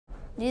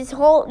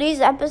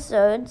these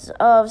episodes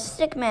of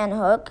Stickman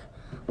Hook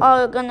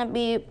are gonna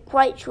be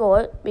quite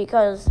short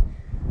because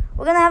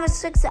we're gonna have a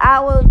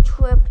 6-hour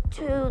trip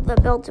to the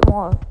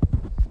Biltmore.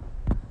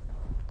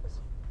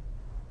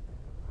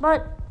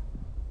 But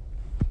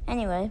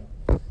anyway,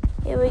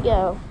 here we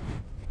go.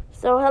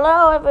 So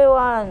hello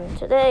everyone.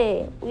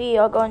 Today we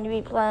are going to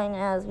be playing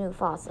as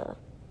Mufasa.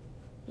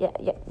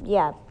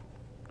 Yeah.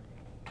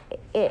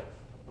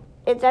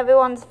 It's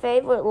everyone's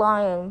favorite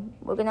lion.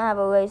 We're gonna have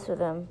a race with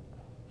him.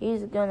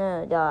 He's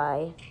gonna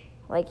die.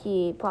 Like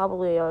he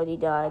probably already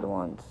died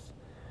once.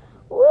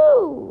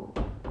 Woo!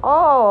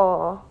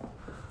 Oh!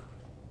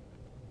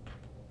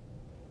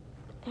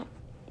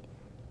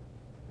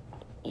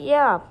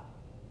 Yeah.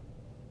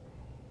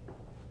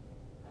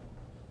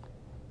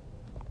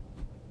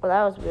 Well,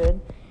 that was weird.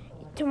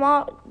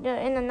 Tomorrow,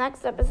 in the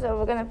next episode,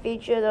 we're gonna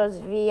feature those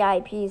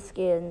VIP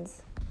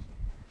skins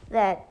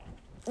that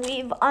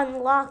we've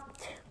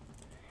unlocked,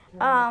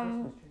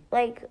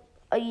 like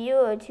a year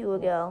or two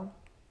ago.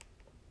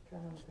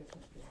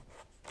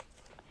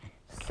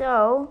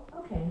 So,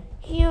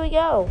 here we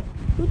go.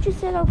 Who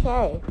just said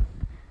okay?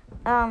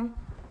 That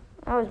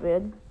was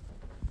weird.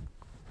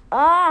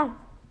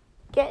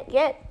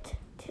 Get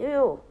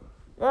to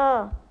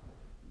the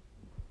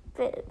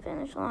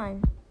finish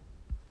line.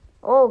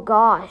 Oh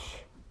gosh.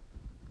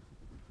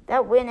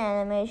 That win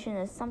animation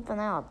is something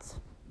else.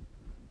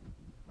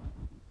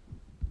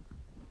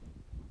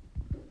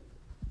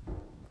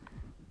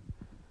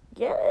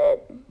 Get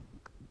it?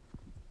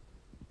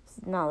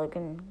 It's not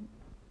looking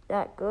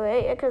that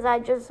great because I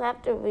just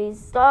have to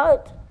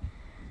restart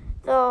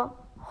the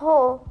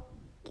whole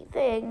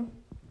thing.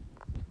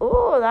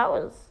 Oh, that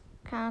was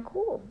kind of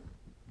cool.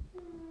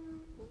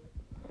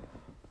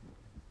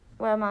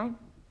 Where am I?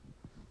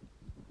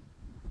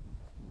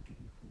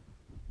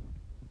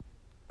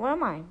 Where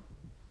am I?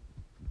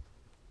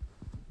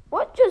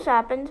 What just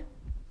happened?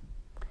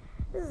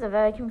 This is a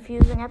very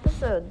confusing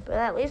episode, but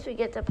at least we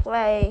get to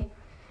play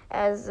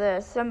as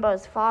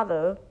Simba's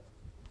father.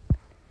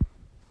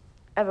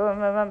 Everyone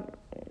remember,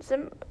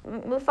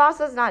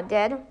 Mufasa's not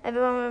dead.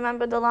 Everyone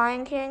remember the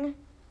Lion King?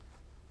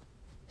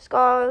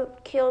 Scar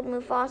killed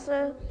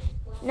Mufasa?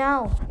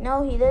 No,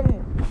 he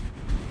didn't.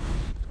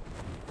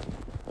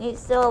 He's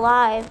still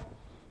alive.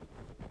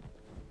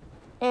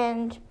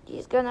 And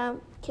he's gonna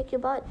kick your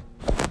butt.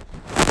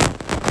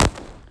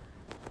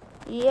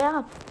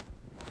 Yeah.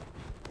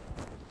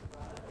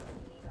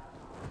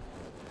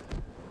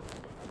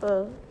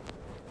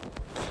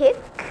 Kick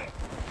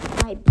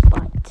my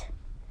butt.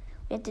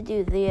 We have to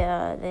do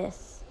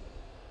this.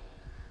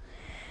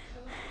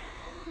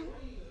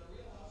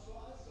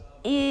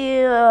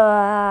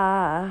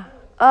 Yeah.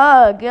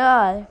 Oh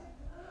god.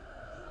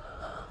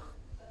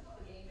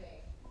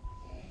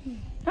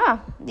 Huh.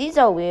 These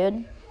are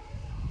weird.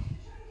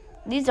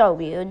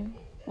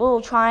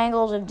 Little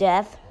triangles of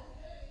death.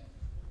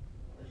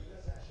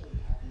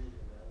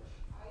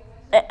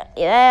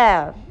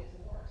 Yeah.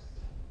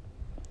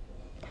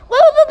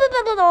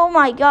 Oh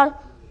my god.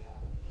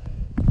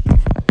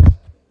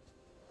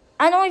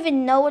 I don't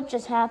even know what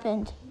just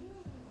happened.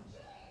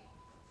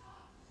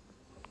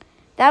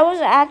 That was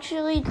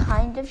actually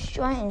kind of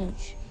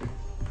strange.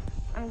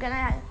 I'm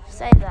gonna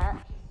say that.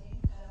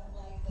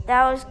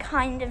 That was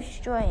kind of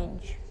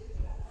strange.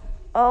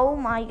 Oh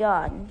my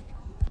god.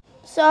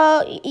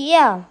 So,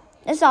 yeah.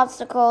 This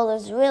obstacle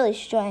is really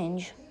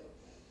strange.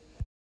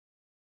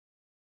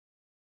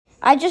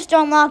 I just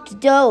unlocked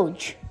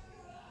Doge.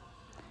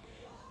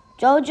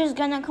 Doge is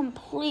gonna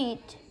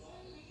complete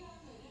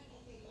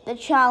the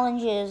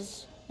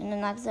challenges in the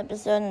next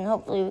episode, and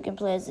hopefully we can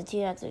play as the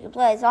T-Rex. We can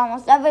play as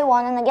almost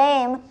everyone in the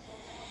game.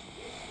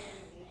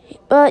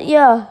 But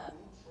yeah.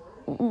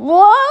 Whoa!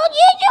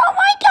 Oh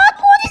my god,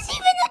 what is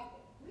even that?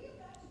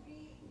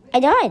 I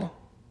died.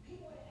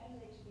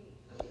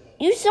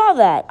 You saw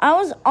that. I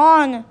was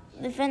on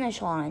the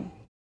finish line.